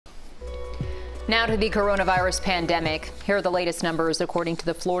Now to the coronavirus pandemic. Here are the latest numbers according to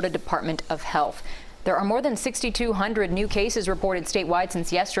the Florida Department of Health. There are more than 6,200 new cases reported statewide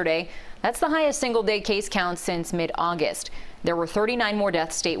since yesterday. That's the highest single-day case count since mid-August. There were 39 more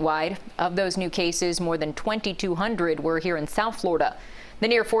deaths statewide. Of those new cases, more than 2,200 were here in South Florida. The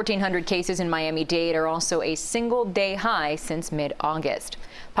near 1,400 cases in Miami-Dade are also a single-day high since mid-August.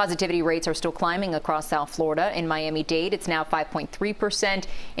 Positivity rates are still climbing across South Florida. In Miami-Dade, it's now 5.3%.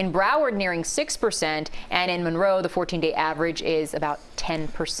 In Broward, nearing 6%. And in Monroe, the 14-day average is about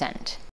 10%.